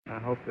I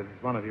hope that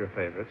it's one of your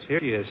favorites. Here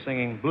he is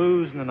singing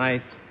Blues in the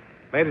Night.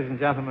 Ladies and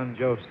gentlemen,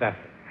 Joe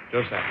Stafford.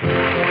 Joe Stafford.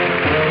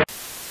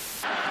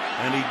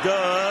 And he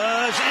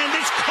does, and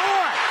it's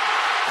caught!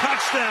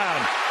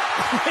 Touchdown!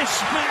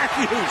 Chris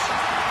Matthews!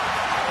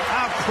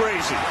 How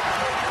crazy.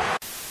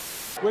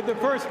 With the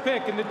first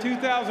pick in the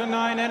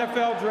 2009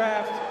 NFL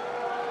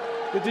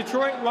Draft, the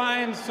Detroit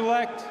Lions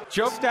select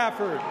Joe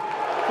Stafford,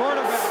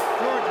 quarterback,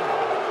 Georgia.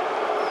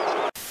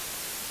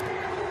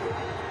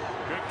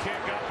 Good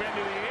kick up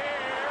into the air.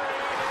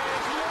 It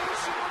is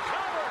loose and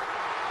recovered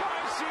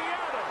by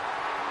Seattle.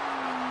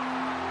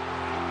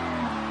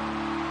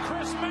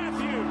 Chris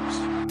Matthews.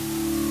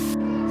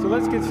 So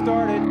let's get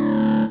started.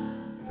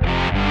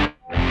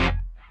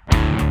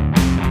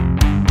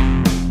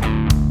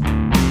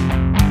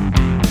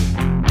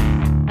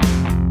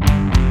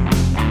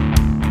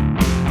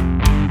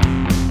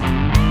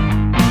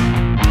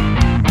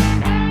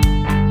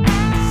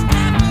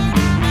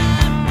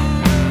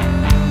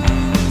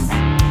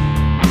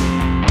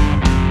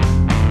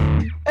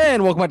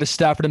 And welcome back to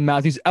Stafford and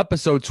Matthews,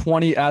 episode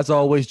 20. As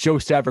always, Joe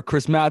Stafford,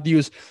 Chris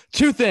Matthews.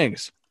 Two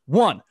things.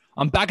 One,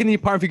 I'm back in the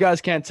apartment if you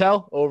guys can't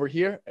tell over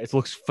here. It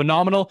looks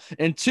phenomenal.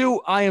 And two,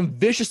 I am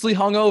viciously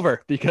hungover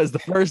because the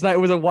first night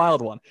was a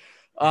wild one.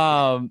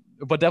 But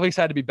definitely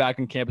excited to be back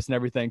on campus and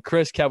everything.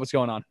 Chris, Kev, what's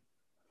going on?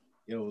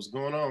 Yo, what's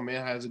going on,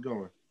 man? How's it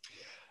going?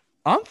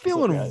 I'm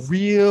feeling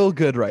real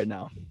good right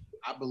now.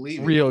 I believe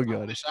it. Real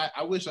good.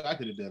 I wish I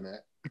could have done that.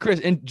 Chris,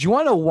 and do you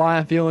want to know why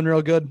I'm feeling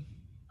real good?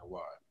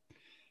 Why?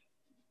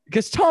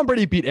 Because Tom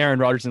Brady beat Aaron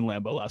Rodgers in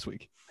Lambeau last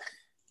week.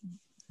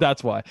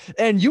 That's why.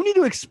 And you need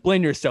to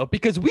explain yourself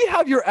because we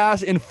have your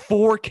ass in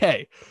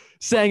 4K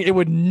saying it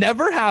would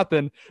never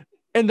happen.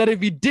 And that if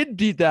he did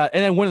beat that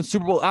and then win a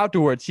Super Bowl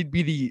afterwards, he'd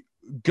be the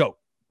GOAT,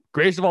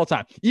 greatest of all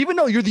time. Even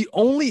though you're the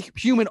only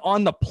human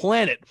on the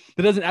planet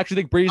that doesn't actually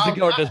think Brady's the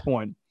GOAT at this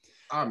point.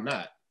 I'm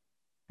not.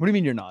 What do you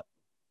mean you're not?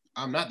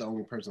 I'm not the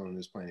only person on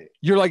this planet.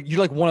 You're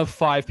like one of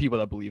 5 people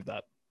that believe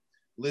that.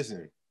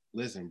 Listen,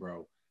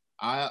 bro.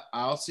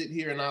 I'll sit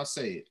here and I'll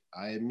say it.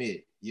 I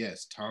admit,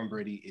 yes, Tom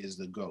Brady is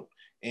the GOAT.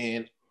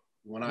 And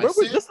when I Where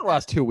was said this the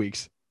last 2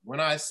 weeks?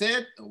 When I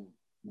said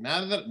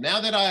now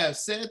that I have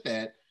said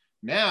that,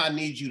 now I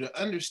need you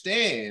to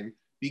understand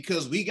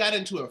because we got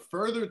into a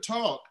further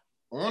talk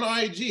on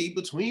IG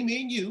between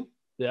me and you,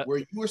 where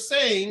you were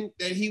saying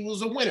that he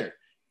was a winner.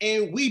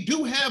 And we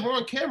do have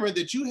on camera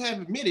that you have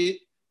admitted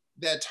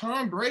that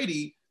Tom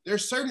Brady,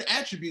 there's certain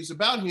attributes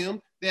about him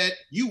that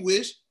you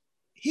wish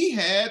he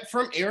had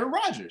from Aaron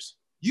Rodgers.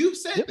 You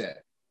said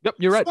that. Yep,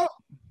 you're right.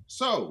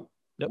 So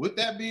with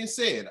that being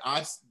said,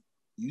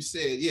 you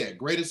said, yeah,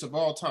 greatest of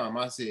all time.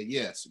 I said,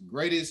 yes,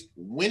 greatest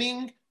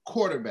winning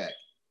quarterback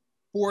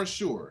for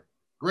sure.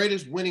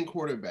 Greatest winning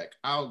quarterback.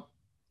 I'll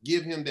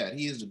give him that.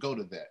 He is the GOAT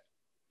of that.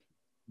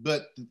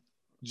 But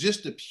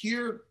just a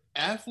pure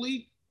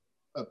athlete,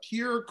 a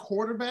pure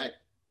quarterback,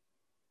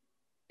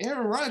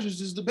 Aaron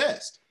Rodgers is the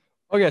best.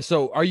 Okay,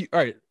 so are you all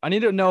right? I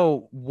need to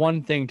know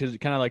one thing to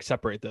kind of like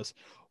separate this.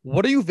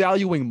 What are you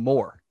valuing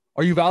more?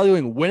 Are you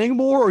valuing winning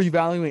more or are you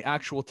valuing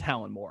actual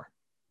talent more?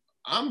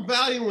 I'm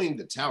valuing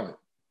the talent.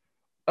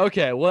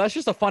 Okay, well, that's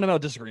just a fundamental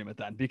disagreement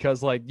then,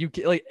 because like you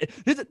like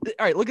this, all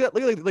right. Look at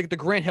like the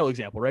Grant Hill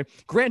example, right?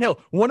 Grant Hill,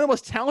 one of the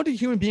most talented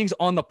human beings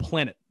on the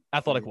planet,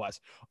 athletic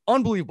wise,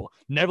 unbelievable.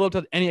 Never lived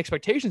up to any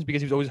expectations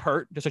because he was always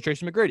hurt, just like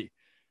Tracy McGrady.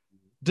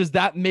 Does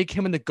that make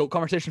him in the GOAT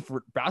conversation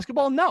for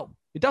basketball? No,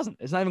 it doesn't.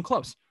 It's not even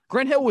close.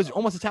 Grant Hill was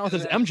almost as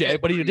talented as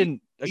MJ, but he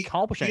didn't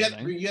accomplish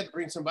anything. You have to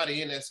bring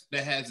somebody in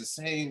that has the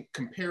same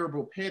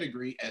comparable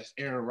pedigree as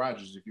Aaron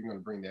Rodgers if you're going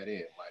to bring that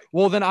in. Like,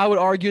 well, then I would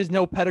argue there's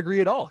no pedigree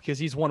at all because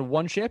he's won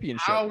one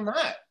championship. How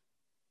not?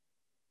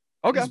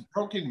 Okay. He's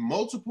broken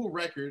multiple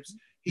records.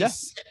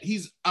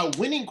 He's a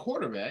winning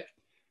quarterback.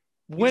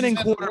 Winning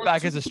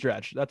quarterback is a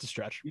stretch. That's a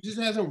stretch. He just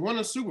hasn't won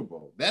a Super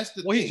Bowl. That's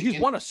the thing. He's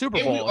won a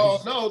Super Bowl. We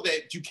all know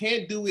that you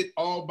can't do it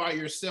all by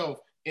yourself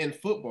in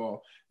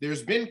football.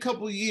 There's been a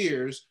couple of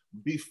years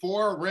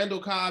before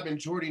Randall Cobb and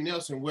Jordy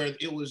Nelson where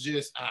it was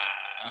just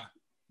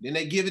then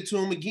they give it to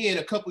him again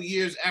a couple of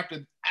years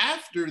after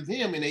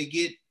them and they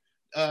get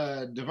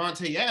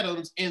Devontae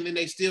Adams and then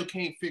they still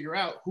can't figure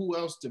out who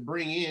else to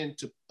bring in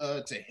to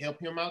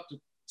help him out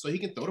so he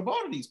can throw the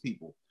ball to these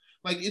people.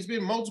 Like, it's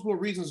been multiple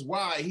reasons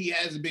why he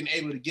hasn't been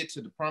able to get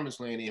to the promised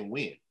land and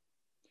win.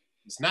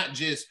 It's not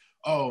just,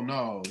 oh,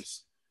 no,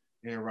 it's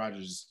Aaron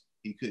Rodgers,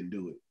 he couldn't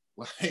do it.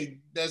 Like,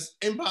 that's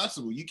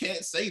impossible. You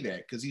can't say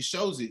that because he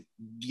shows it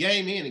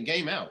game in and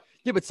game out.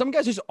 Yeah, but some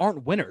guys just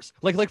aren't winners.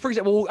 Like for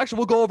example,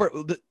 we'll go over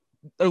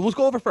let's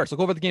go over first. We'll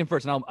go over the game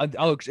first, and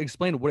I'll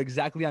explain what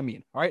exactly I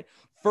mean. All right?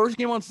 First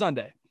game on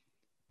Sunday,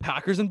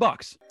 Packers and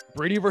Bucks,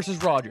 Brady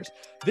versus Rodgers.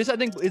 This, I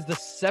think, is the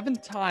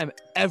 7th time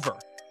ever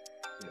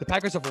the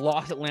Packers have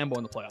lost at Lambeau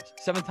in the playoffs.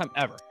 7th time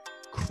ever.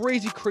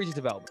 Crazy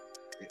development.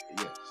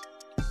 Yes.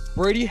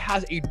 Brady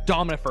has a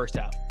dominant first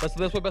half. That's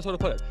the best way to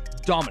put it.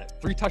 Dominant.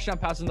 3 touchdown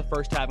passes in the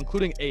first half,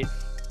 including a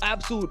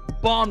absolute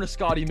bomb to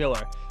Scotty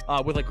Miller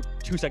with like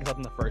 2 seconds left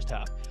in the first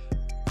half.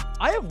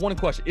 I have one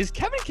question. Is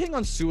Kevin King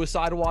on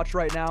suicide watch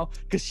right now?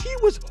 Because he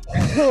was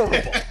horrible.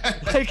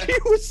 Like, he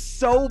was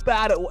so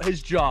bad at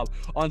his job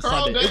on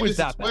Carl Sunday. Davis It was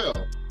that as bad.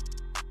 well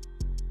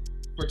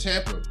for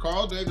Tampa.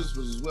 Carl Davis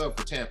was as well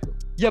for Tampa.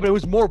 Yeah, but it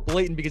was more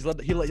blatant because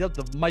he let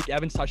the Mike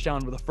Evans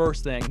touchdown with the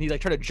first thing, and he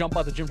like tried to jump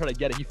out the gym, try to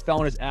get it. He fell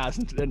on his ass,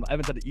 and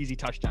Evans had an easy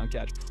touchdown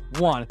catch.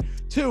 1,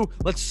 2.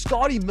 Let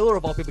Scotty Miller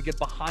of all people get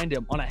behind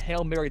him on a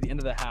Hail Mary at the end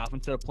of the half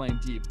instead of playing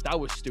deep. That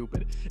was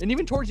stupid. And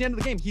even towards the end of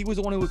the game, he was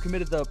the one who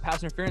committed the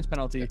pass interference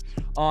penalty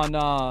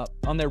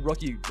on their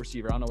rookie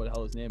receiver. I don't know what the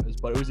hell his name is,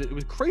 but it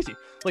was crazy.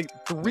 Like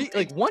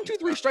 1, 2,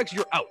 3 strikes,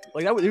 you're out.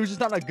 Like it was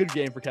just not a good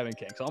game for Kevin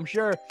King. So I'm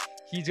sure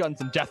he's gotten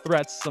some death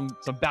threats, some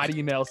bad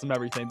emails, some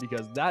everything,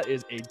 because that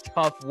is a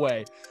tough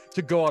way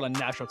to go out on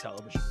national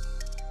television.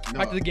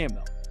 Back to the game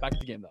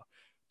though.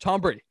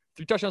 Tom Brady,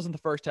 3 touchdowns in the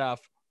first half,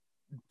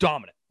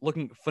 dominant,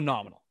 looking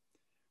phenomenal.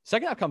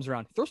 Second half comes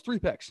around, throws 3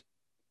 picks.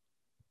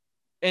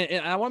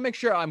 And I want to make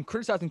sure I'm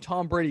criticizing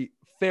Tom Brady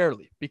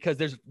fairly, because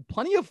there's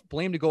plenty of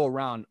blame to go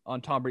around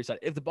on Tom Brady's side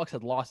if the Bucs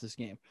had lost this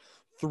game.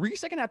 3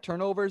 second half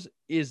turnovers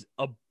is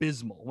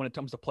abysmal when it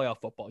comes to playoff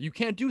football. You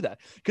can't do that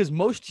because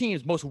most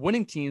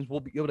winning teams will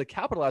be able to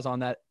capitalize on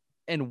that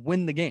and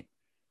win the game.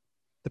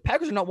 The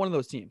Packers are not one of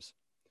those teams.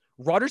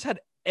 Rodgers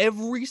had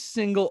every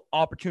single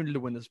opportunity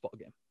to win this ball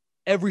game.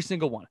 Every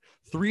single one.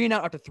 3 and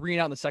out after 3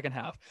 and out in the second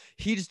half.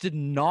 He just did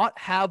not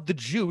have the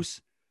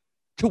juice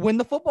to win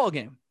the football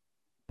game.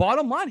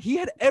 Bottom line, he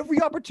had every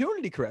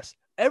opportunity, Chris.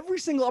 Every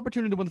single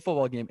opportunity to win the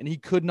football game, and he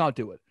could not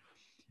do it.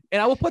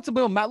 And I will put some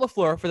blame on Matt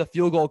LaFleur for the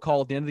field goal call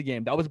at the end of the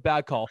game. That was a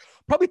bad call.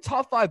 Probably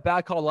top 5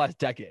 bad call the last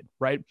decade,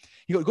 right?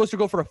 He goes to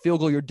go for a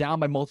field goal. You're down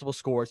by multiple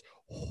scores.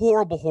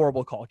 Horrible,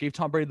 horrible call. Gave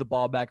Tom Brady the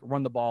ball back,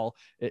 run the ball.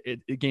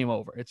 It game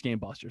over. It's game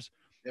busters.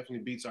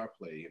 Definitely beats our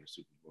play in the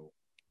Super Bowl.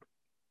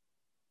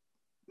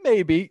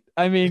 Maybe.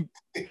 I mean,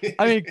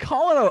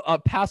 calling a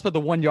pass by the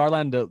 1 yard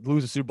line to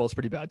lose a Super Bowl is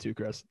pretty bad too,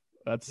 Chris.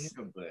 That's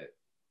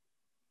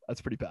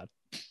pretty bad.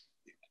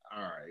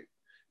 All right.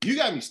 You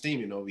got me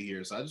steaming over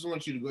here, so I just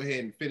want you to go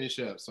ahead and finish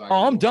up.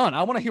 I'm done.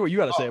 I want to hear what you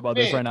got to say about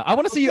this right now. I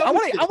want to see you. I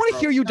want to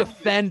hear you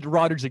defend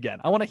Rodgers again.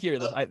 I want to hear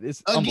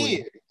this.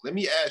 Again, let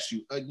me ask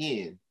you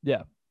again.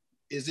 Yeah.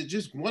 Is it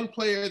just one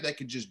player that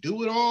could just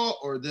do it all,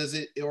 or is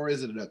it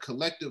a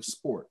collective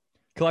sport?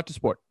 Collective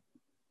sport.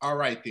 All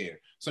right, then.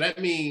 So that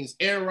means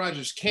Aaron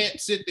Rodgers can't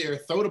sit there,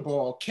 throw the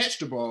ball, catch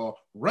the ball,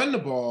 run the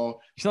ball.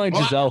 He's not like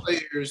Giselle.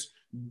 Players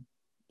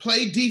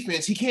play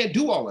defense. He can't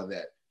do all of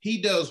that. He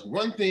does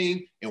one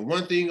thing and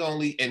one thing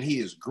only, and he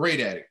is great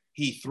at it.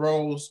 He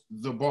throws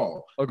the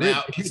ball. Agreed.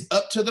 Now, it's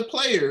up to the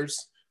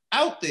players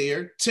out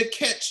there to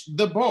catch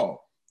the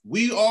ball.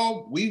 We've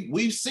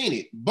seen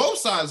it. Both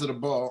sides of the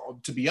ball,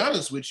 to be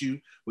honest with you,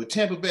 with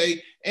Tampa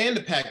Bay and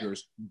the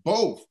Packers,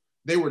 both,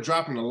 they were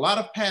dropping a lot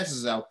of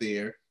passes out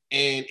there,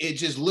 and it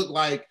just looked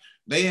like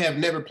they have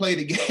never played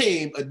a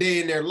game a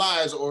day in their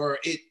lives, or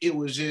it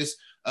was just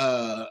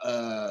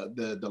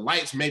the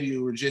lights maybe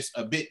were just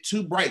a bit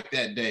too bright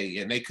that day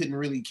and they couldn't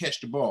really catch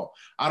the ball.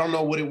 I don't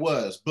know what it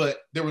was, but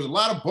there was a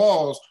lot of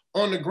balls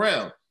on the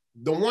ground.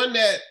 The one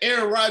that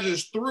Aaron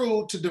Rodgers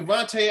threw to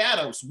Davante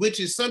Adams, which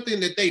is something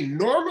that they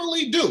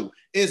normally do,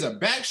 is a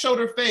back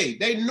shoulder fade.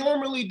 They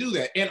normally do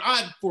that. And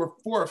for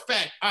a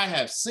fact, I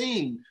have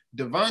seen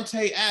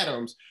Davante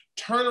Adams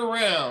turn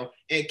around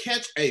and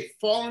catch a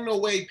falling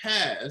away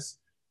pass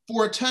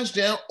for a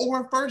touchdown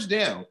or a first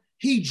down.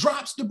 He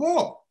drops the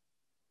ball.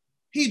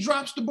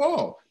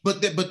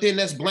 But then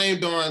that's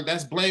blamed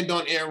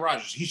on Aaron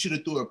Rodgers. He should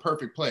have threw a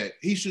perfect play.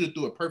 He should have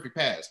threw a perfect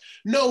pass.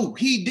 No,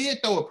 he did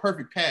throw a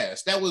perfect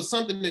pass. That was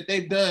something that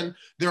they've done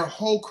their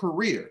whole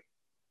career.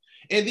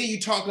 And then you're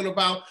talking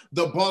about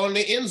the ball in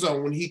the end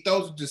zone when he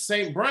throws it to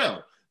St. Brown.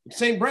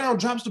 St. Brown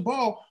drops the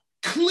ball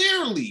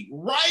clearly,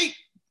 right?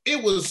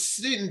 It was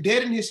sitting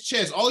dead in his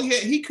chest. All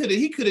he could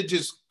have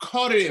just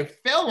caught it and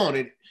fell on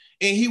it,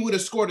 and he would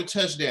have scored a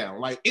touchdown.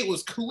 Like, it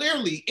was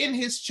clearly in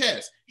his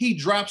chest. He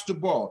drops the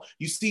ball.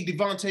 You see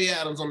Davante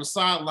Adams on the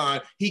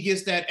sideline. He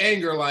gets that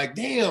anger, like,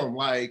 damn,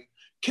 like,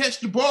 catch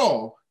the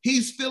ball.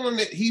 He's feeling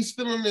it. He's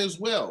feeling it as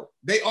well.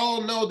 They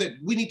all know that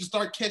we need to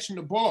start catching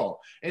the ball.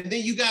 And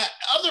then you got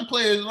other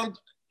players.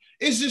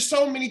 It's just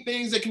so many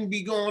things that can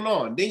be going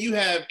on. Then you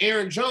have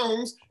Aaron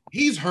Jones.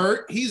 He's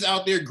hurt. He's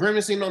out there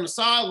grimacing on the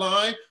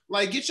sideline.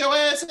 Like, get your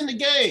ass in the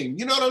game.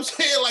 You know what I'm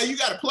saying? Like, you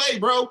got to play,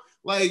 bro.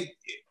 Like,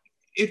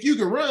 if you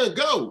can run,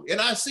 go. And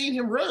I've seen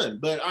him run,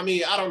 but I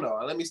mean, I don't know.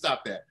 Let me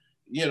stop that.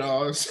 You know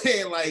what I'm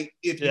saying? Like,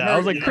 I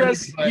was like,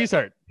 Chris, he's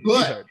hurt.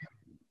 But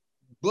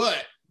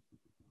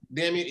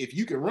damn it, if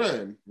you can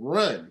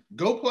run,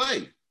 go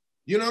play.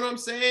 You know what I'm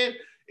saying?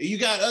 You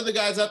got other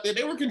guys out there.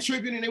 They were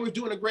contributing. They were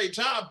doing a great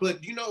job.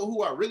 But you know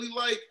who I really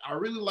like? I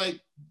really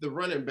like the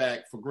running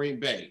back for Green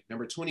Bay,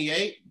 number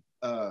 28.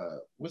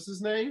 What's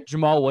his name?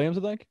 Jamal Williams,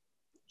 I think.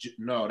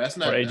 No, that's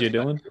not. Or A.J.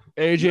 Dillon.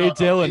 A.J.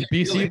 Dillon,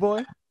 BC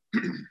boy.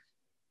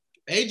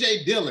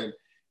 A.J. Dillon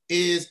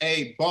is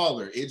a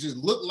baller. It just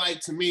looked like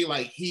to me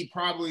like they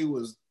probably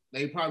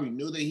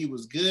knew that he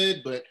was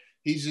good, but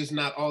he's just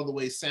not all the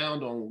way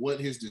sound on what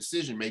his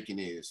decision making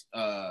is.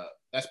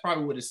 That's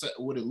probably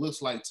what it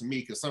looks like to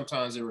me, because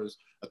sometimes there was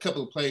a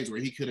couple of plays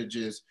where he could have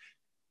just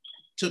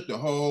took the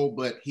hole,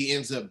 but he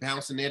ends up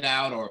bouncing it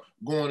out or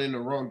going in the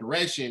wrong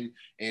direction.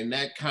 And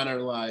that kind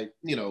of like,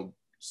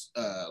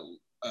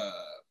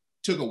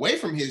 took away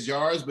from his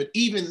yards. But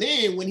even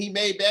then, when he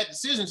made bad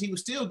decisions, he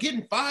was still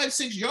getting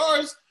 5-6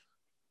 yards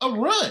a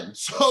run.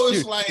 So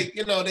it's like,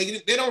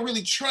 they don't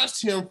really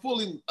trust him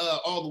fully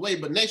all the way.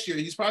 But next year,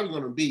 he's probably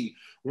going to be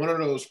one of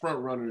those front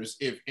runners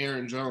if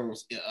Aaron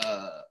Jones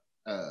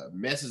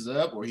messes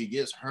up or he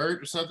gets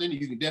hurt or something.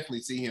 You can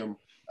definitely see him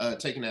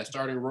taking that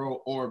starting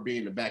role or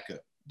being the backup.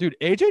 Dude,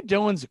 AJ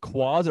Dillon's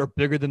quads are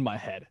bigger than my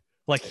head.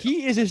 Like,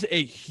 he is just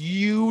a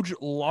huge,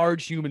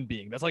 large human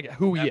being. That's like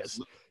who he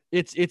is.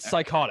 It's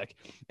psychotic.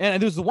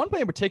 And there's the one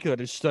play in particular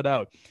that just stood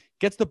out.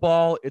 Gets the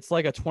ball. It's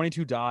like a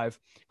 22 dive.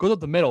 Goes up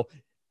the middle.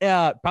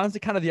 Bounces it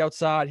kind of the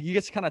outside. He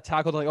gets kind of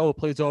tackled. Like, oh, the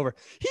play's over.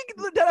 He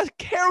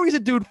carries a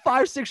dude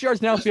 5-6 yards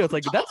downfield. It's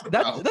like,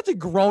 that's a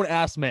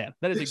grown-ass man.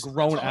 That is a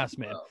grown-ass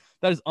man.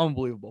 That is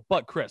unbelievable.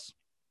 But, Chris,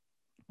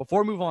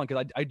 before we move on,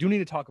 because I do need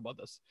to talk about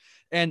this.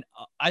 And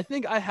I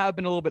think I have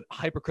been a little bit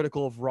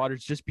hypercritical of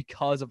Rodgers just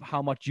because of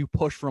how much you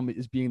push from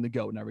as being the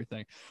GOAT and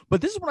everything.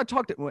 But this is when I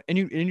talked to, and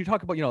you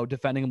talk about,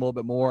 defending him a little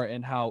bit more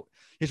and how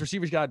his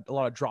receivers got a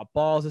lot of drop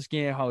balls this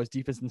game, how his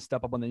defense didn't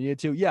step up when they needed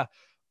to. Yeah,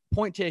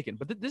 point taken.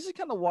 But this is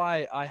kind of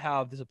why I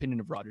have this opinion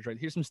of Rodgers, right?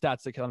 Here's some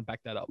stats that kind of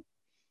back that up.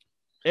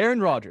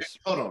 Aaron Rodgers.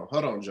 Hold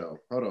on, Joe.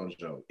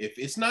 If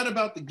it's not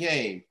about the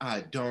game,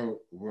 I don't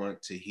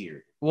want to hear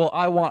it. Well,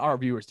 I want our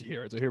viewers to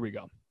hear it. So here we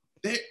go.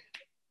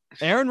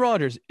 Aaron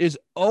Rodgers is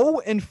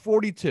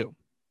 0-42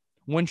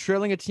 when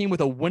trailing a team with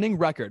a winning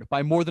record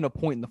by more than a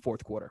point in the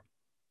fourth quarter.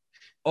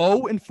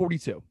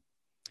 0-42.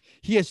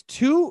 He has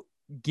 2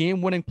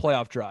 game-winning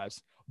playoff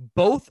drives,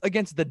 both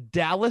against the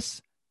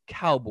Dallas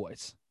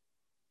Cowboys.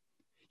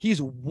 He's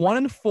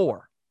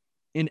 1-4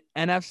 in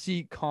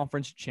NFC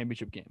Conference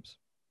Championship games.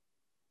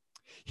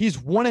 He's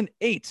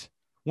 1-8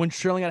 when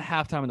trailing at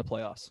halftime in the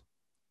playoffs.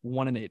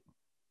 1-8.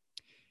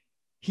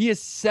 He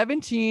has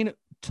 17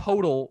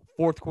 total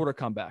fourth quarter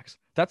comebacks.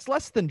 That's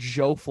less than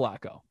Joe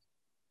Flacco.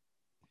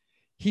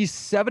 He's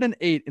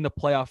 7-8 in the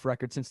playoff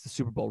record since the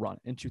Super Bowl run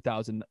in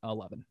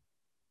 2011.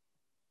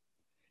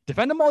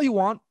 Defend him all you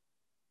want,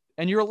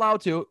 and you're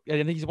allowed to. I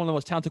think he's one of the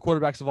most talented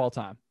quarterbacks of all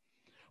time.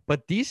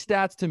 But these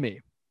stats to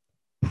me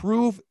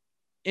prove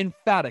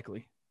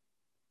emphatically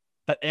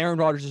that Aaron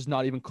Rodgers is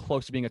not even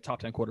close to being a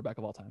top 10 quarterback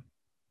of all time.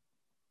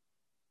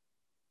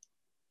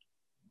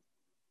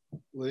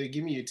 Well,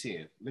 give me your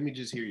 10. Let me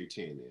just hear your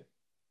 10 then.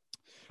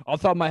 Off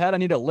the top of my head, I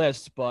need a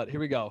list, but here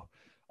we go.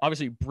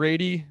 Obviously,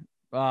 Brady,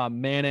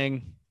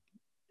 Manning,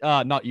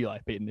 not Eli,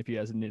 Peyton, if you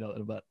guys need a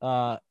little bit.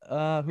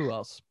 Who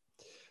else?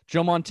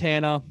 Joe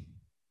Montana,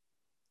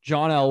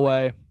 John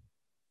Elway.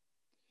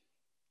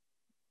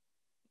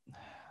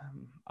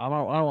 I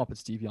don't want to put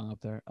Steve Young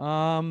up there.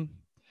 I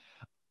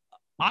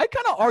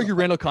kind of argue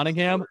Randall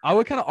Cunningham. I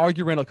would kind of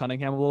argue Randall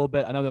Cunningham a little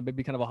bit. I know that may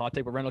be kind of a hot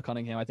take, but Randall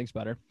Cunningham I think is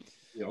better.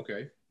 Yeah,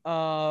 okay.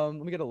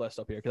 Let me get a list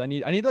up here because I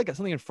need like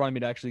something in front of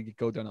me to actually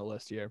go down a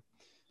list here.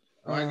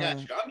 Oh, I got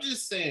you. I'm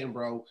just saying,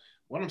 bro.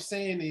 What I'm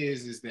saying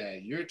is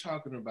that you're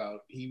talking about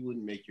he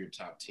wouldn't make your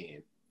top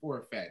 10 for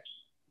a fact.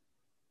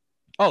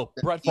 Oh,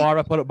 Brett Favre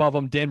I put above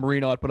him. Dan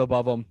Marino I put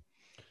above him.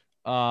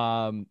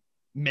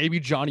 Maybe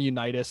Johnny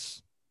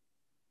Unitas.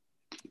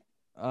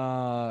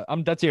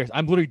 I'm dead serious.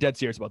 I'm literally dead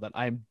serious about that.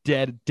 I am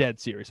dead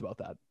serious about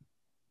that.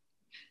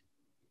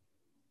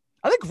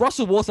 I think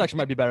Russell Wilson actually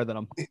might be better than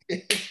him.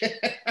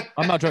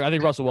 I'm not joking. I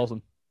think Russell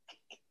Wilson.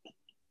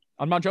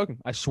 I'm not joking.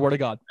 I swear to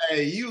God.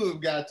 Hey, you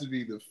have got to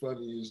be the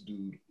funniest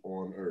dude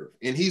on earth.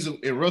 And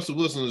Russell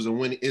Wilson is a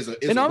winning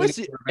and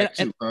obviously,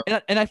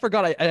 and I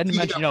forgot I didn't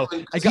mention, I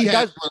got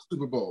guys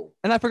Super Bowl.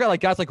 And I forgot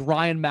like guys like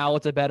Ryan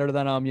Mallett's are better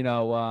than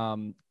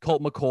him,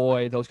 Colt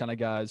McCoy, those kind of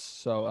guys.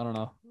 So I don't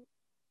know.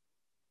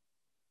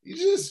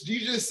 You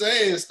just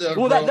saying stuff.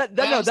 Well, bro. I'm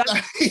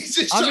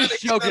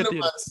just joking at the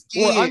end.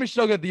 Well, I'm just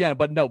joking at the end,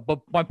 but no.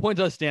 But my point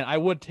does stand. I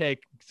would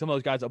take some of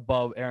those guys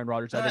above Aaron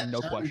Rodgers. I think no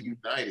question.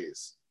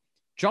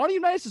 Johnny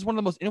Unitas is one of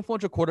the most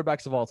influential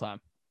quarterbacks of all time.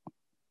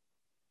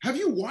 Have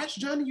you watched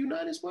Johnny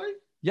Unitas play?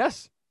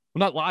 Yes. Well,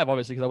 not live,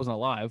 obviously, because I wasn't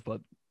alive.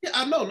 But yeah,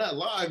 I know, not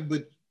live,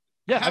 but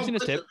yeah, I've seen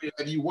his tape.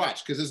 Have you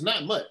watched? Because it's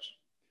not much.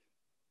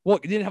 Well,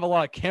 you didn't have a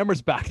lot of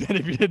cameras back then,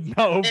 if you didn't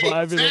know.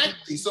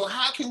 Exactly. So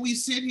how can we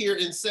sit here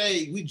and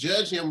say we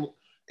judge him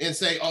and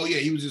say, oh yeah,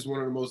 he was just one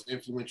of the most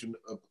influential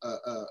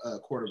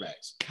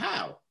quarterbacks?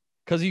 How?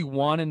 Because he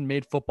won and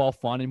made football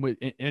fun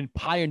and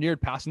pioneered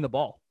passing the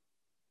ball.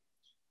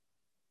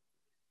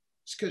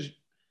 It's because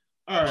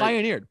right,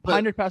 pioneered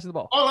passing the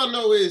ball. All I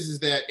know is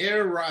that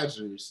Aaron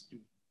Rodgers,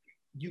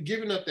 you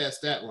giving up that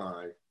stat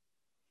line.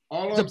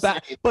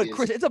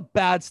 Chris, it's a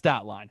bad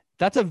stat line.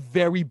 That's a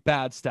very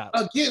bad stat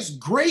line. Against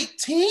great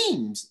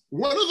teams.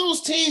 One of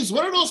those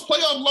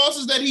playoff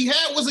losses that he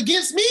had was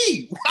against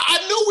me.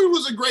 I knew we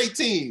was a great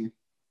team.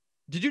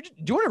 Do you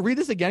want to read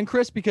this again,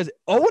 Chris? Because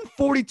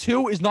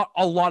 0-42 is not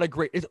a lot of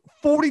great. It's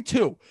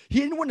 42. He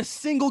didn't win a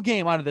single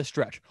game out of this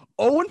stretch.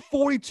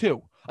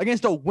 0-42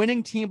 against a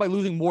winning team by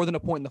losing more than a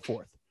point in the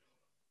fourth.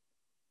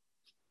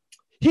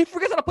 He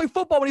forgets how to play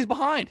football when he's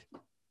behind.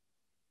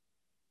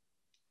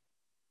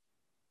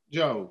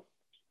 Joe,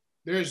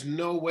 there's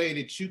no way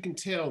that you can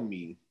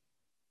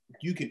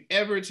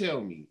ever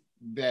tell me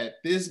that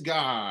this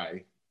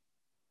guy,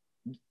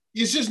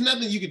 it's just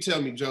nothing you can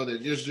tell me, Joe,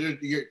 that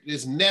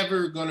there's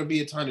never going to be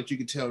a time that you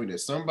can tell me that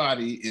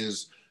somebody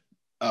is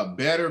a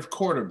better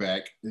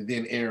quarterback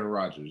than Aaron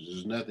Rodgers.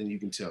 There's nothing you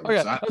can tell me. Oh,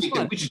 yeah, so I think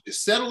that we should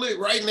just settle it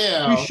right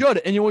now. We should.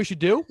 And you know what we should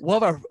do? We'll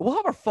have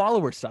our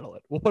followers settle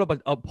it. We'll put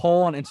up a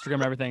poll on Instagram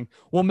and everything.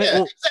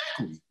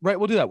 Exactly. Right.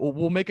 We'll do that.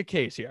 We'll make a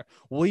case here.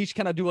 We'll each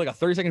kind of do like a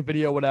 30-second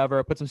video,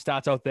 whatever, put some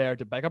stats out there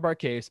to back up our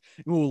case.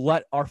 And we'll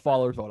let our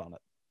followers vote on it.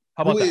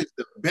 How about that? Who is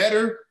the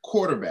better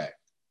quarterback?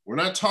 We're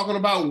not talking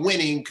about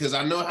winning because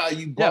I know how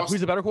you Boston,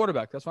 who's the better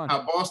quarterback? That's fine.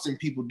 How Boston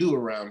people do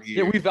around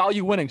here. Yeah, we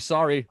value winning.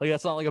 Sorry. Like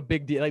that's not like a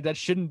big deal. Like that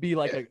shouldn't be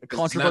like a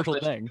controversial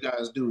thing. You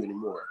guys do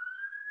anymore.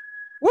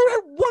 We're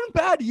at one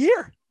bad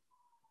year.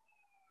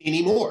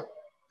 Anymore.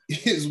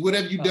 Is what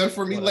have you done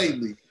for me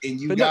lately? And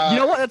you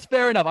know what? That's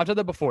fair enough. I've said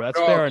that before. That's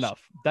fair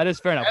enough. That is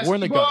fair enough. We're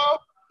in the good.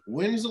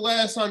 When's the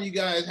last time you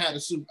guys had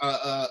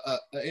a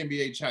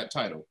NBA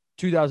title?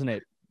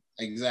 2008.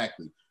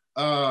 Exactly.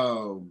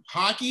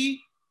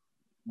 Hockey,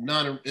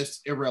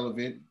 it's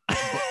irrelevant.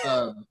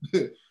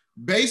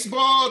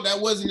 Baseball, that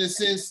wasn't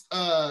since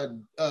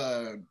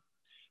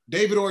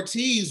David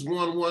Ortiz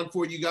won one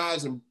for you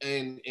guys, and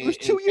it was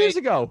 2 years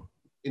ago,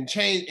 and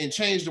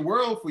changed the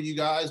world for you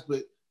guys.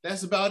 But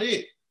that's about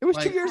it. It was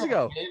 2 years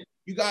ago. Man,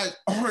 you guys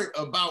aren't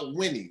about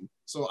winning,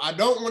 so I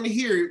don't want to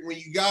hear it when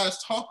you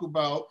guys talk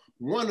about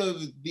one of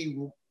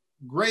the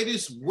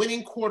greatest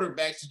winning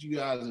quarterbacks that you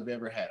guys have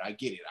ever had. I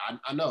get it.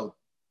 I know.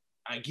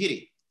 I get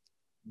it.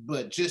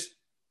 But just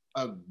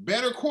a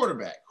better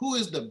quarterback. Who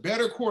is the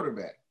better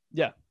quarterback?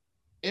 Yeah.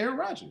 Aaron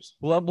Rodgers.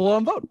 We'll let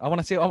them vote. I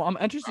want to see. I'm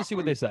interested to see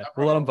what they say.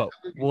 We'll let them vote.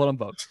 We'll let them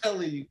vote. I'm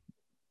telling you.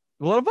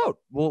 We'll let them vote.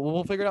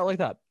 We'll figure it out like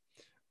that.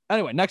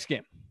 Anyway, next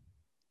game.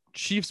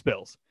 Chiefs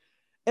Bills.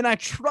 And I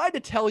tried to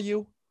tell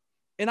you,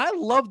 and I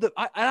love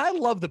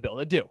the Bills.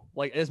 I do.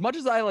 Like, as much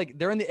as I like,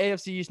 they're in the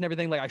AFC East and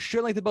everything. Like, I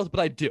shouldn't like the Bills, but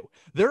I do.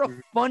 They're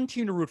a fun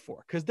team to root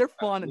for because they're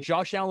fun.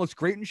 Josh Allen looks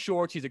great in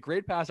shorts. He's a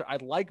great passer. I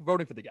like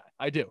voting for the guy.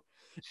 I do.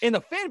 And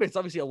the fan base is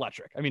obviously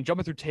electric. I mean,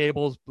 jumping through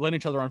tables, lighting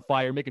each other on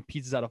fire, making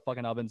pizzas out of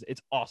fucking ovens.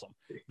 It's awesome.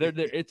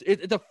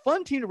 It's a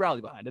fun team to rally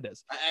behind. It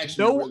is. I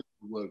actually really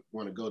would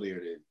want to go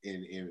there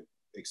and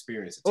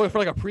experience it. Oh, for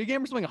like a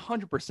pregame or something,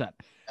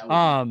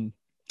 100%.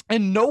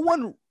 And no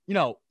one,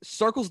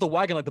 circles the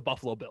wagon like the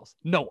Buffalo Bills.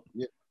 No one.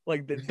 Yeah.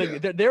 Like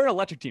they're an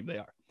electric team. They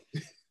are.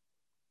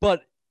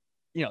 But,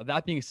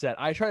 that being said,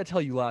 I tried to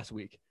tell you last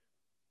week,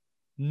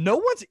 no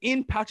one's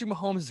in Patrick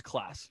Mahomes'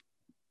 class.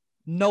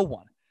 No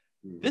one.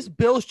 This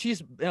Bills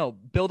Chiefs,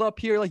 build up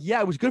here, like, yeah,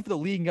 it was good for the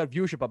league and got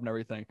viewership up and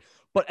everything.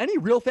 But any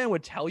real fan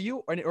would tell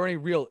you, or any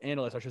real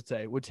analyst, I should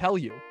say, would tell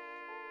you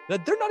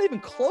that they're not even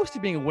close to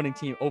being a winning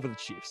team over the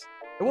Chiefs.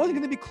 It wasn't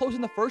going to be close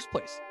in the first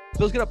place.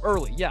 Bills get up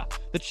early. Yeah,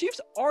 the Chiefs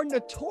are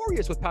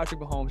notorious with Patrick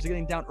Mahomes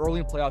getting down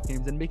early in playoff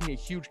games and making a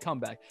huge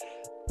comeback.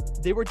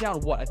 They were down,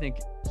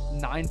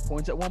 9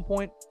 points at one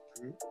point,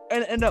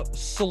 and ended up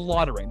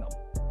slaughtering them.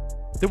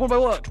 They won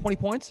by 20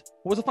 points?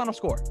 What was the final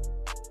score?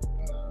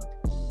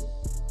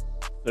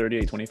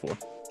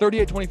 38-24.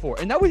 38-24.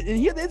 And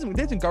they had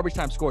some garbage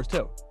time scores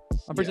too.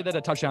 I'm pretty sure they had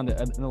a touchdown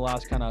in the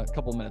last kind of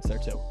couple of minutes there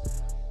too.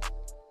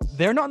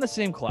 They're not in the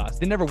same class.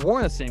 They never were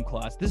in the same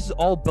class. This is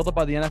all built up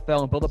by the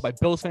NFL and built up by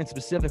Bills fans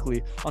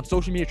specifically on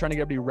social media trying to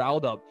get everybody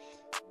riled up.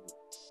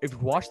 If you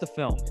watch the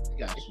film,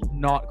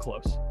 not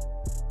close.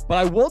 But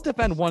I will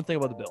defend one thing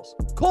about the Bills.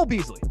 Cole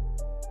Beasley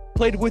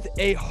played with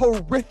a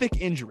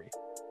horrific injury.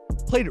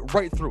 Played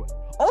right through it.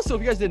 Also,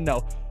 if you guys didn't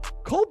know,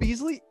 Cole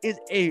Beasley is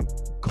a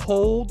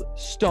cold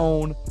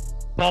stone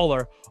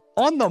baller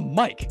on the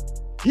mic.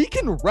 He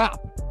can rap.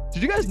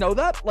 Did you guys know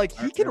that? Like,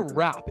 he can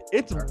rap.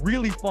 It's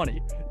really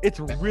funny. It's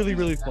really,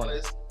 really funny.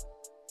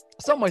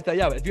 Something like that.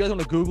 Yeah, but if you guys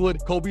want to Google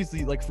it, Cole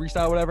Beasley, like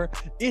freestyle, whatever,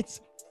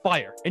 it's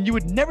fire. And you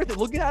would never think,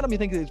 looking at him, you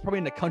think it's probably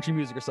into country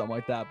music or something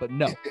like that. But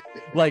no,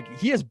 like,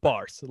 he has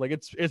bars. Like,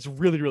 it's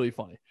really, really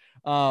funny.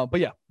 But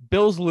yeah,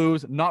 Bills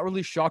lose. Not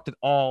really shocked at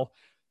all.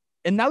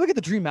 And now we get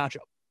the dream matchup.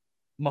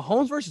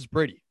 Mahomes versus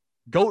Brady.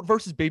 GOAT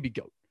versus baby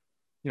GOAT.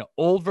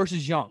 Old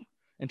versus young.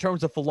 In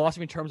terms of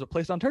philosophy, in terms of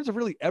play style, in terms of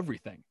really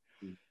everything.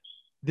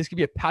 This could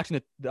be a pass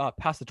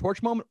the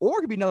torch moment, or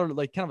it could be another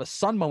like kind of a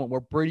sun moment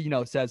where Brady,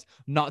 says,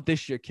 "Not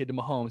this year, kid," to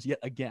Mahomes yet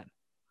again.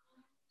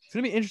 It's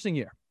gonna be an interesting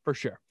year for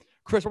sure.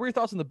 Chris, what were your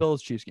thoughts on the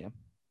Bills Chiefs game?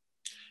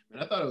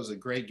 Man, I thought it was a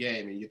great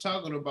game, and you're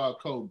talking about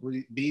Cole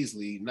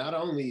Beasley. Not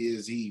only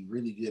is he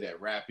really good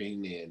at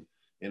rapping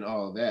and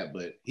all that,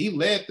 but he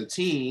led the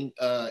team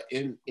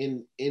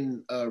in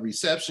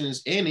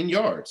receptions and in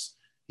yards.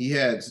 He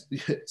had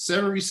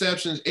 7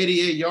 receptions,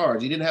 88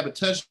 yards. He didn't have a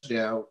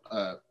touchdown.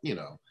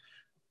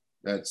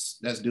 That's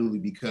duly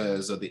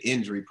because of the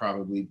injury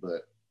probably,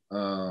 but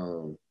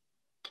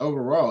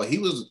overall he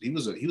was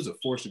a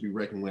force to be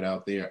reckoned with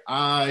out there.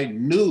 I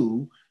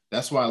knew,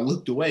 that's why I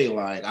looked away.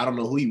 Like, I don't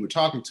know who you were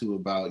talking to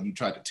about you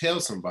tried to tell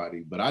somebody,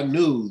 but I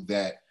knew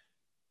that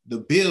the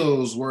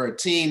Bills were a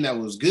team that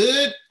was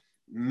good,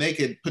 they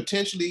could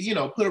potentially, you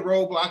know, put a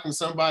roadblock in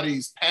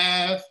somebody's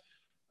path.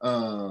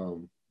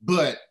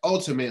 But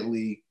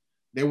ultimately,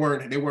 they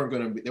weren't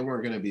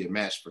gonna be a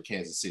match for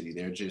Kansas City.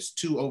 They're just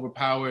too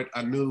overpowered.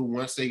 I knew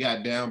once they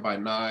got down by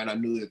 9, I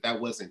knew that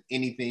wasn't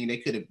anything. They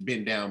could have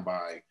been down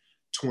by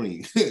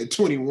 20,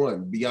 21, to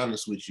be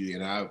honest with you.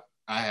 And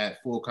I had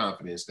full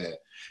confidence that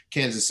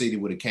Kansas City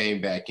would have came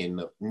back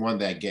and won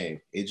that game.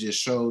 It just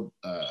showed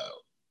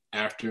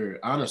after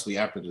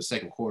the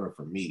second quarter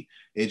for me,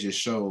 it just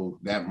showed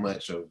that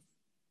much of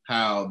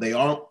how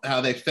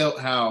they felt,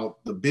 how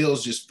the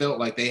Bills just felt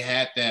like they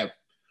had that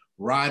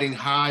riding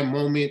high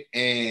moment,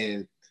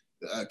 and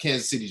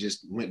Kansas City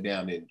just went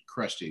down and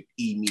crushed it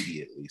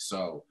immediately.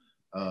 So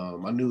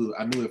I knew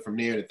it from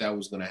there that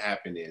was going to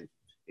happen, and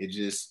it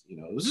just, you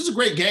know, it was just a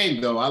great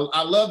game though.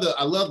 I love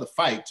the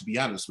fight, to be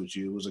honest with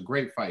you. It was a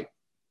great fight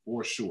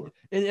for sure.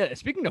 And yeah,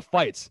 speaking of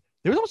fights,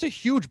 there was almost a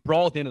huge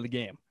brawl at the end of the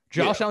game.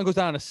 Josh Allen goes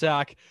down in a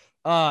sack.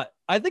 I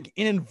think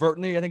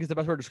inadvertently, I think is the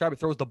best way to describe it,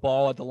 throws the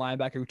ball at the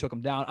linebacker who took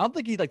him down. I don't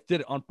think he did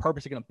it on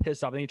purpose to get him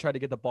pissed off. I think he tried to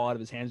get the ball out of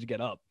his hands to get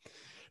up.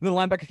 And then the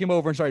linebacker came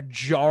over and started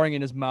jarring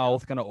in his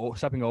mouth, kind of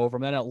stepping over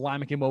him. And then a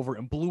lineman came over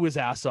and blew his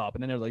ass up.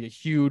 And then there was like a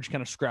huge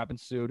kind of scrap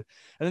ensued.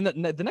 And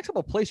then the next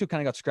couple of plays, who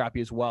kind of got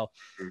scrappy as well.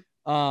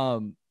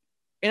 And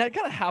it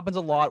kind of happens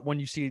a lot when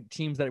you see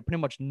teams that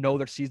pretty much know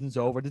their season's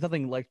over. There's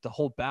nothing like to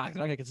hold back. They're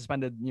not going to get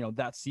suspended, you know,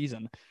 that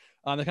season.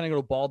 They kind of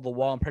go ball to the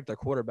wall and protect their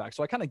quarterback.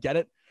 So I kind of get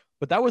it.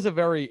 But that was a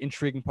very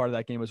intriguing part of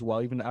that game as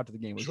well, even after the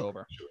game was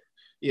over. Sure.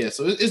 Yeah,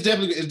 so it's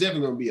definitely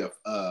going to be a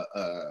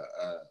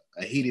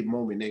heated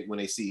moment when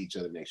they see each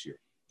other next year.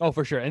 Oh,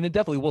 for sure. And they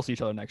definitely will see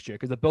each other next year,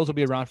 because the Bills will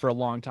be around for a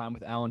long time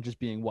with Allen just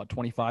being,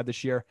 25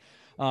 this year,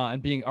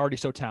 and being already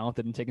so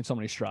talented and taking so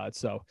many strides.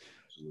 So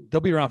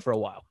they'll be around for a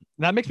while.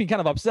 And that makes me kind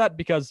of upset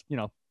because, you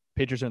know,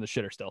 Patriots are in the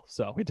shitter still.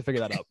 So we had to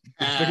figure that out.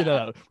 We had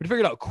to figure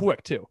it out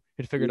quick, too.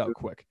 We had to figure it out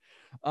quick.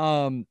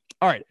 All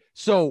right.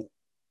 So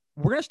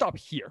we're going to stop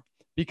here,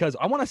 because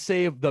I want to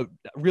save the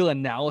real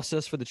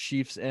analysis for the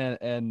Chiefs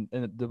and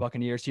the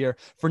Buccaneers here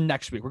for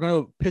next week. We're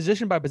going to go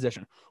position by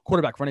position,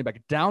 quarterback, running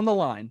back, down the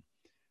line,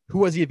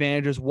 who has the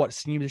advantages, what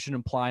schemes it should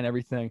imply and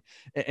everything,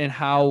 and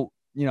how,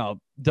 you know,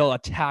 they'll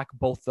attack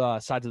both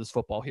sides of this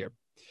football here.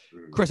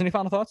 Chris, any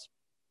final thoughts?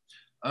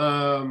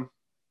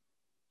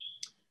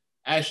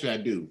 Actually, I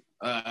do.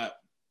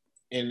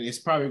 And it's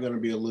probably going to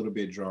be a little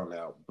bit drawn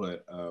out,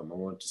 but I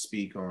want to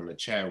speak on the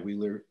Chad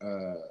Wheeler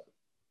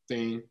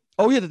thing.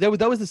 Oh, yeah, that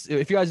was this.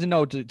 If you guys didn't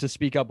know, to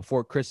speak up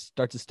before Chris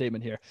starts his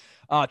statement here.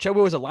 Chad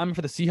Wheeler was a lineman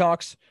for the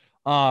Seahawks.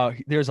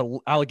 There's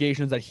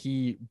allegations that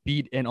he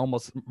beat and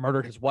almost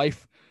murdered his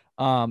wife.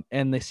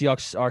 And the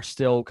Seahawks are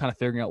still kind of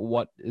figuring out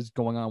what is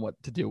going on,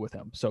 what to do with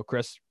him. So,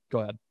 Chris, go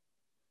ahead.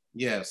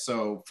 Yeah,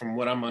 so from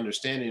what I'm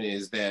understanding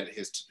is that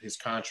his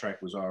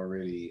contract was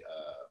already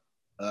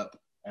up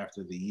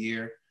after the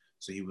year.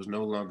 So he was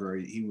no longer,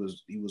 he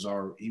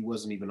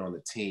wasn't even on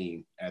the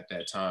team at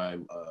that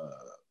time.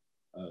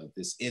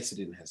 This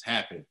incident has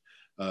happened.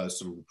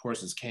 Some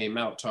reports came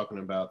out talking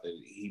about that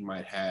he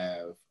might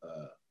have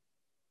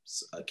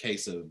a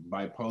case of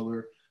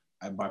bipolarism.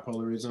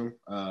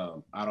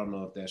 I don't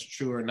know if that's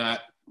true or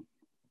not.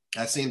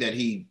 I seen that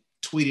he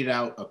tweeted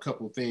out a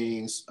couple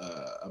things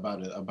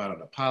about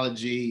an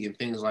apology and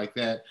things like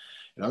that.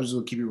 And I'm just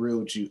gonna keep it real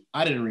with you.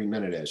 I didn't read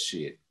none of that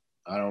shit.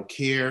 I don't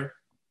care.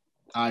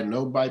 I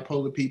know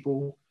bipolar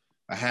people.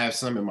 I have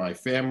some in my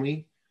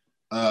family.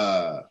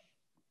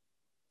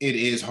 It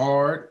is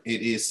hard.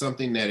 It is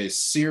something that is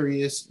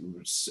serious,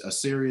 a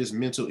serious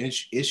mental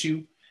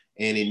issue,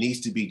 and it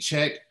needs to be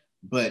checked,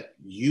 but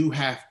you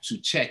have to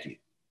check it.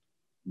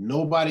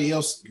 Nobody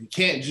else, you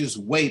can't just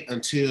wait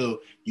until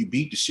you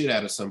beat the shit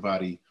out of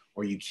somebody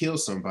or you kill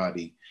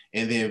somebody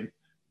and then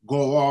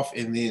go off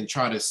and then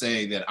try to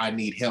say that I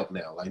need help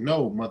now. Like,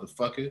 no,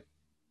 motherfucker,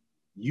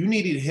 you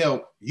needed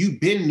help. You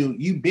knew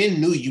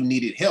you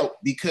needed help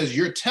because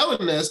you're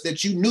telling us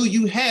that you knew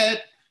you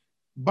had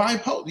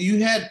you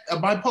had a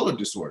bipolar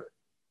disorder.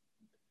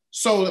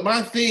 So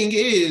my thing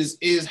is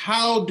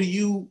how do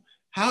you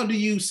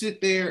sit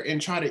there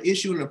and try to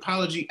issue an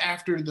apology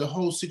after the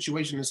whole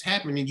situation is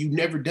happening and you've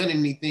never done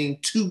anything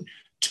to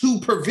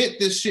prevent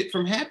this shit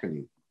from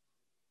happening?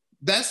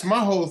 That's my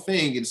whole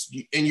thing.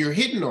 And you're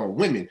hitting on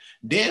women.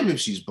 Damn if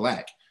she's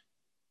black.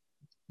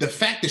 The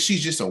fact that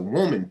she's just a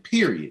woman,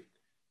 period,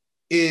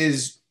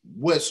 is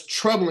what's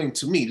troubling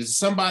to me. This is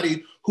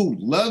somebody who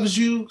loves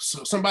you,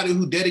 somebody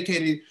who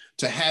dedicated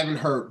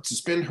to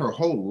spend her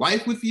whole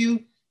life with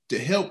you, to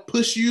help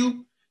push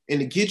you and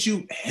to get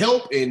you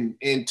help and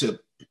to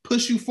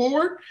push you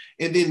forward.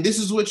 And then this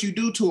is what you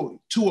do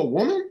to a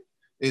woman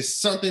is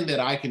something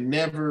that I can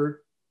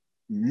never,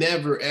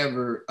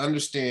 ever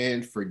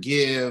understand,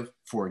 forgive,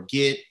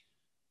 forget,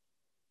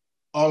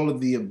 all of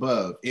the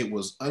above. It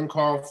was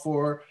uncalled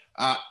for.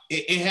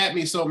 It had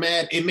me so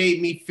mad. It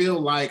made me feel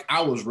like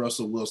I was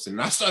Russell Wilson.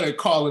 I started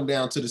calling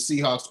down to the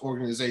Seahawks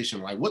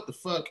organization, like, what the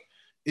fuck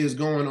is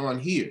going on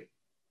here?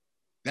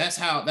 That's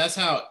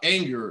how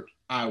angered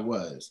I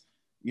was.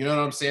 You know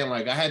what I'm saying?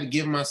 Like, I had to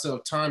give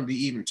myself time to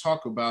even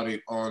talk about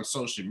it on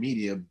social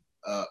media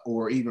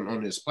or even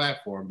on this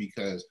platform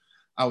because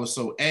I was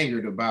so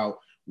angered about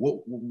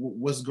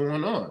what's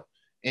going on.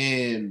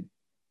 And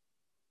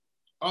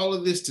all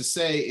of this to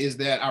say is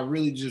that I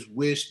really just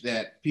wish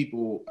that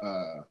people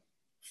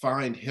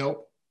find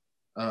help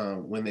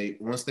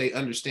once they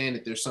understand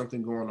that there's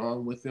something going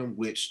on with them,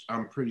 which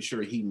I'm pretty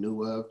sure he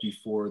knew of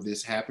before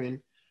this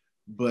happened.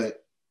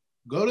 But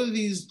go to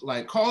these,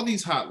 like, call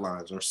these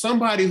hotlines, or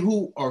somebody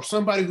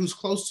who's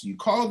close to you,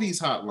 call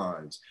these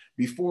hotlines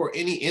before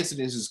any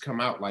incidences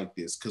come out like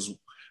this. Because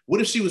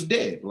what if she was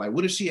dead? Like,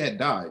 what if she had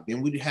died?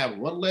 Then we'd have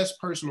one less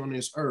person on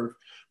this earth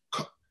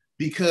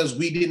because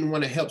we didn't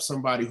want to help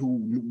somebody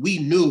who we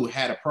knew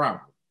had a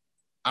problem.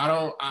 I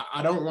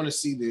don't want to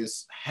see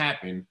this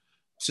happen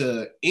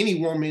to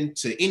any woman,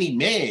 to any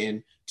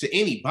man, to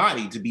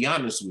anybody, to be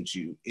honest with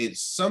you.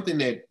 It's something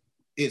that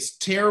it's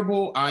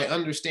terrible. I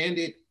understand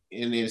it.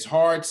 And it's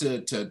hard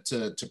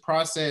to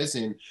process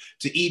and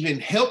to even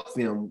help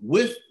them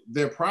with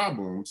their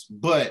problems,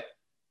 but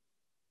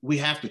we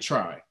have to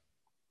try.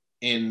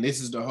 And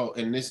this is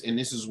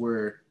this is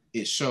where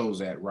it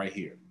shows at right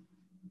here.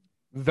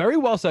 Very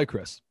well said,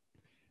 Chris.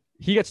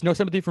 He gets no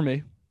sympathy from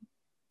me.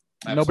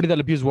 Absolutely. Nobody that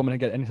abuses a woman can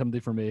get any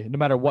sympathy from me, no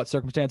matter what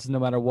circumstances, no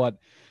matter what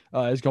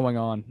is going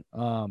on.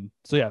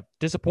 So yeah,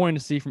 disappointing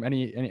to see from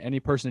any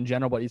person in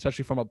general, but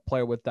especially from a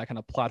player with that kind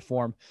of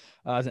platform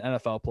as an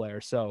NFL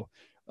player. So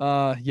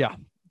yeah,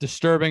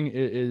 disturbing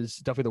is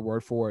definitely the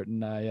word for it.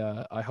 And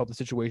I hope the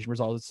situation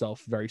resolves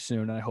itself very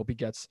soon. And I hope he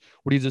gets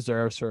what he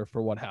deserves for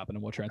what happened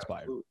and what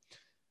transpired.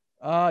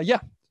 Yeah,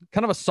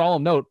 kind of a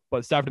solemn note,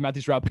 but Stafford and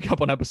Matthews wrapping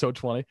up on episode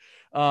 20.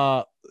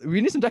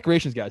 We need some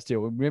decorations, guys, too.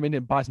 We may need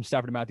to buy some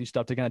Stafford and Matthews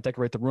stuff to kind of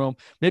decorate the room.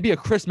 Maybe a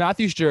Chris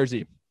Matthews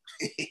jersey.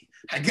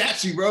 I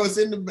got you, bro. It's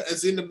in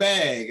the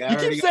bag.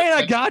 You keep saying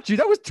I got you.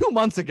 That was 2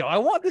 months ago. I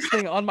want this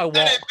thing on my wall.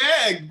 That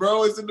bag,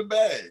 bro. It's in the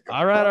bag.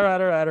 All right.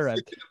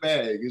 It's in the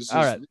bag. It's just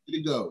ready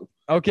to go.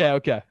 Okay.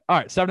 All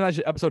right. Saturday Night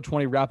episode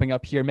 20 wrapping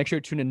up here. Make sure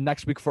you tune in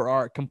next week for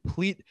our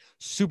complete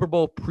Super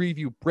Bowl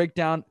preview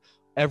breakdown.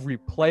 Every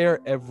player,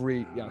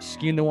 every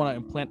scheme they want to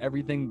implant,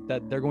 everything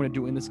that they're going to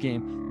do in this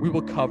game, we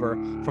will cover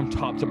from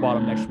top to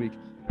bottom next week.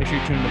 Make sure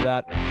you tune into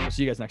that. We'll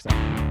see you guys next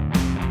time.